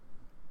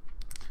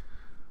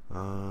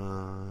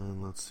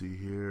 Let's see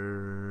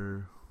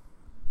here.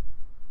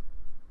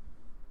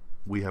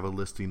 We have a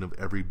listing of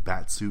every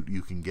Batsuit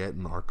you can get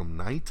in Arkham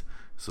Knight,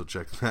 so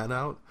check that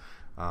out.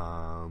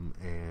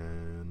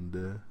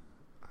 And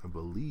I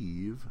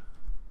believe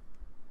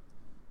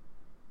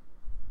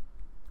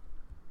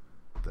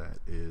that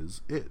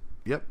is it.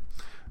 Yep.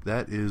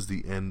 That is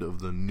the end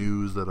of the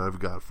news that I've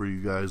got for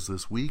you guys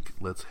this week.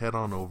 Let's head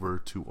on over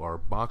to our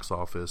box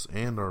office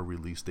and our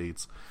release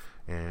dates,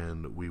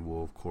 and we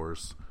will, of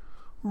course,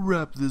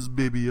 wrap this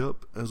baby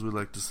up, as we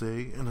like to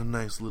say, in a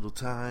nice little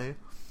tie.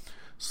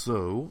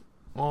 So,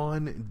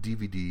 on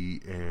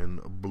DVD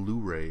and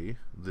Blu-ray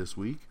this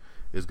week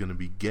is going to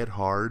be Get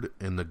Hard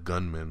and The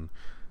Gunman.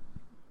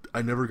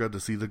 I never got to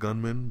see The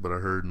Gunman, but I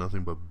heard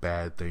nothing but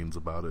bad things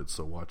about it,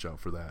 so watch out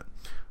for that.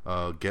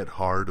 Get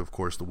Hard, of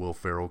course, the Will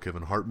Ferrell,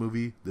 Kevin Hart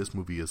movie. This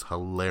movie is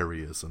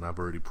hilarious, and I've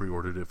already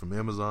pre-ordered it from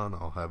Amazon.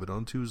 I'll have it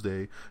on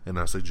Tuesday, and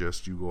I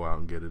suggest you go out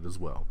and get it as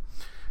well.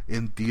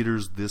 In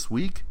theaters this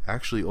week,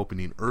 actually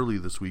opening early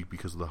this week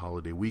because of the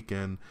holiday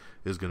weekend,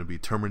 is going to be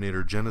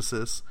Terminator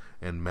Genesis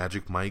and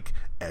Magic Mike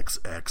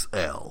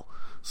XXL.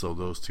 So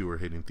those 2 are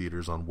hitting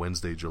theaters on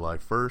Wednesday, July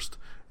 1st,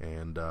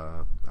 and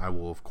I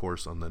will, of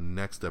course, on the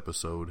next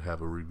episode,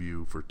 have a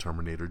review for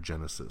Terminator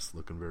Genesis.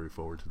 Looking very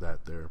forward to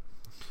that there.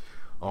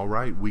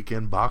 Alright,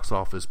 weekend box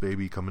office,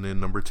 baby. Coming in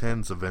number 10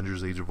 is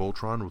Avengers Age of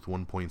Ultron with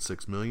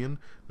 $1.6 million.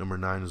 Number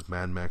 9 is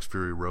Mad Max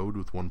Fury Road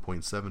with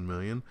 $1.7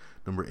 million.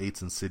 Number 8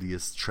 is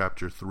Insidious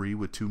Chapter 3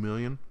 with $2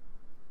 million.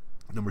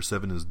 Number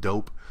 7 is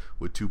Dope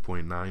with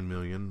 $2.9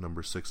 million.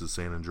 Number 6 is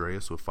San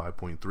Andreas with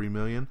 $5.3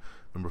 million.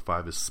 Number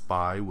 5 is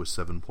Spy with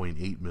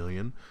 $7.8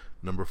 million.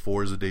 Number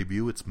 4 is a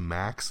debut. It's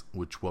Max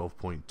with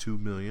 $12.2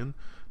 million.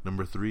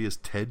 Number 3 is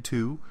Ted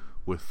 2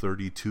 with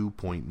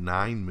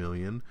 $32.9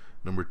 million.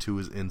 Number 2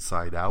 is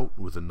Inside Out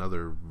with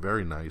another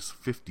very nice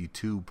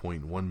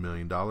 $52.1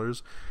 million.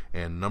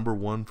 And number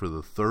 1 for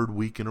the 3rd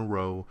week in a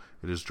row,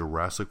 it is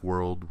Jurassic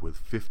World with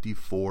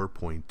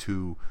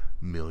 $54.2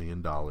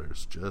 million.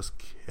 Just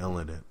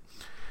killing it.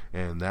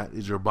 And that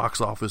is your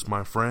box office,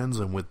 my friends.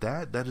 And with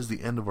that, that is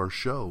the end of our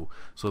show.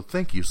 So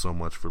thank you so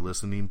much for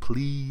listening.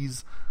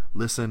 Please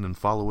listen and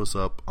follow us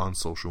up on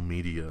social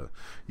media.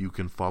 You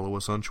can follow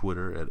us on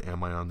Twitter at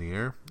Am I On The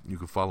Air. You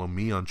can follow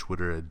me on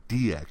Twitter at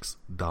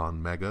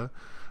DXDonMega.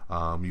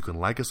 You can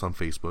like us on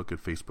Facebook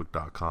at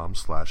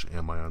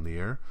facebook.com/Am I On The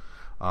Air.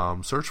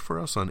 Search for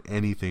us on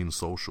anything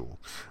social.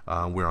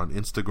 We're on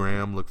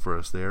Instagram. Look for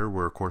us there.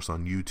 We're, of course,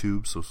 on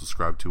YouTube, so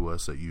subscribe to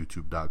us at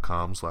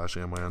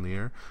youtube.com/Am I On The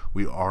Air.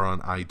 We are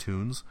on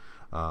iTunes.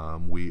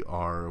 We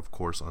are, of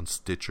course, on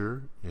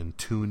Stitcher and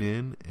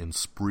TuneIn and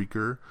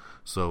Spreaker.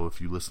 So if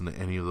you listen to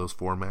any of those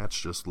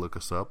formats, just look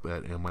us up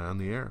at Am I On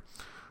The Air.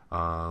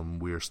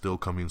 We are still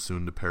coming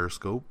soon to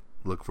Periscope.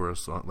 Look for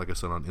us, like I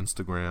said, on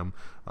Instagram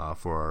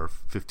for our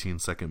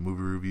 15-second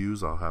movie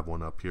reviews. I'll have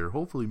one up here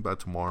hopefully by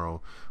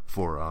tomorrow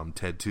for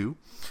Ted 2.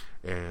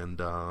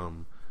 And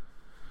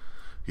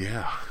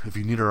yeah, if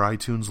you need our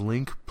iTunes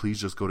link,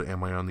 please just go to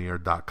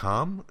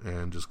amiontheair.com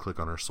and just click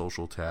on our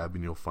social tab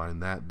and you'll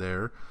find that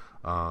there.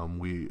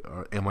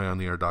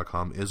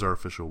 amiontheair.com is our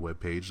official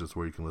webpage. That's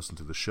where you can listen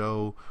to the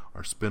show,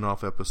 our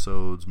spin-off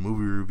episodes,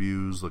 movie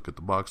reviews, look at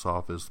the box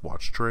office,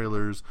 watch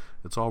trailers.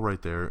 It's all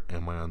right there,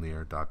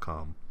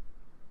 amiontheair.com.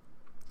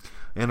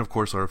 And, of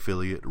course, our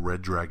affiliate,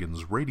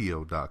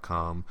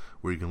 RedDragonsRadio.com,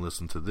 where you can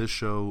listen to this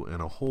show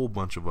and a whole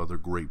bunch of other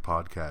great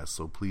podcasts.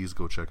 So please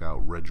go check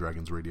out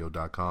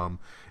RedDragonsRadio.com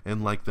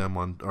and like them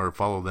on, or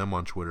follow them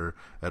on Twitter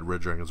at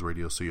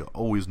RedDragonsRadio, so you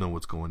always know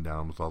what's going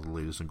down with all the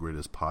latest and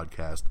greatest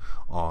podcasts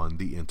on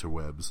the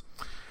interwebs.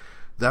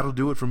 That'll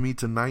do it for me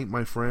tonight,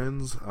 my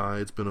friends.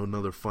 It's been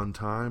another fun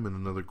time and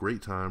another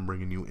great time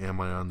bringing you Am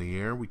I On The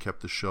Air. We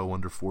kept the show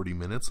under 40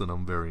 minutes, and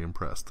I'm very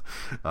impressed.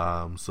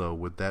 So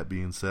with that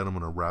being said, I'm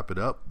going to wrap it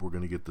up. We're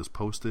going to get this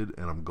posted,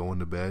 and I'm going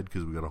to bed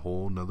because we got a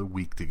whole another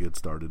week to get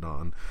started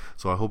on.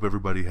 So I hope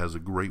everybody has a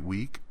great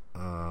week,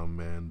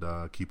 and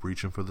keep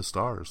reaching for the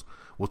stars.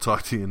 We'll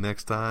talk to you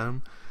next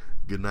time.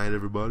 Good night,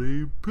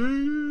 everybody.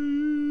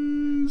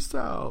 Peace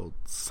out,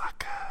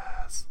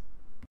 suckers.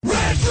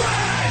 Red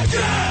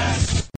Dragons!